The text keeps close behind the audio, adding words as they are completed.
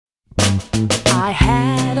I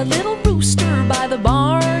had a little rooster by the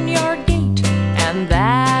barnyard gate, and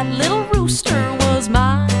that little rooster was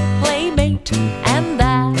my playmate. And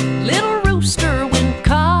that little rooster went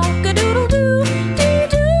cock-a-doodle-doo,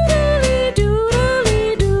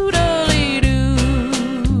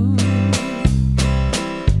 dee-doodly-doodly-doodly-doo.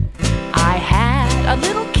 I had a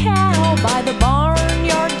little cow by the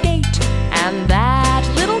barnyard gate, and that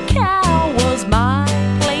little cow was my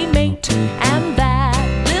playmate. And that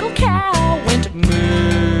little cow went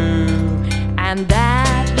moo, and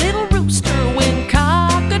that little rooster went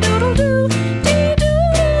cock-a-doodle-doo,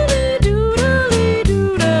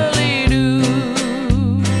 dee-doodly-doodly-doodly-doo.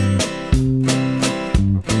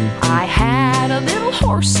 I had a little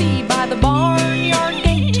horsey by the barnyard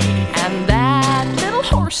gate, and that little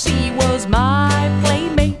horsey was my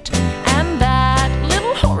playmate. And that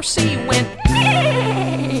little horsey went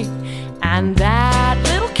neigh, and that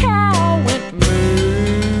little cow went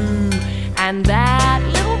moo, and that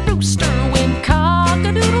little rooster went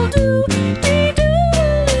cock-a-doodle-doo,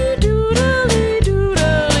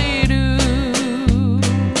 dee-doodly-doodly-doodly-doo.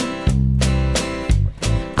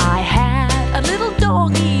 I had a little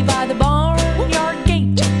doggy by the barnyard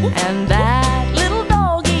gate, and that little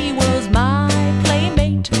doggy was my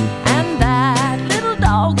playmate. And that little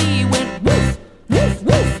doggy went woof, woof,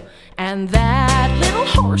 woof, and that little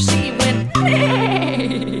horsey went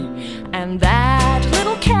neigh, and that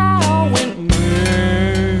little cow went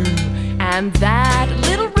moo, and that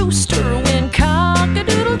little rooster went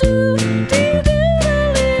cock-a-doodle-doo,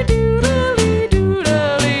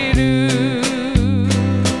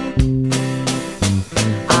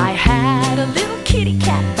 dee-doodly-doodly-doodly-doo. I had a little kitty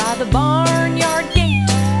cat by the barnyard gate,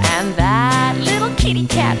 and that little kitty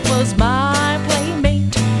cat was my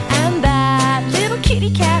playmate. And that little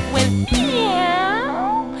kitty cat went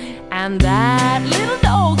meow, and that little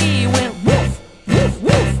doggy went woof, woof,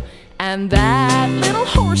 woof, and that little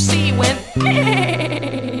horsey went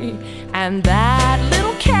neigh, and that little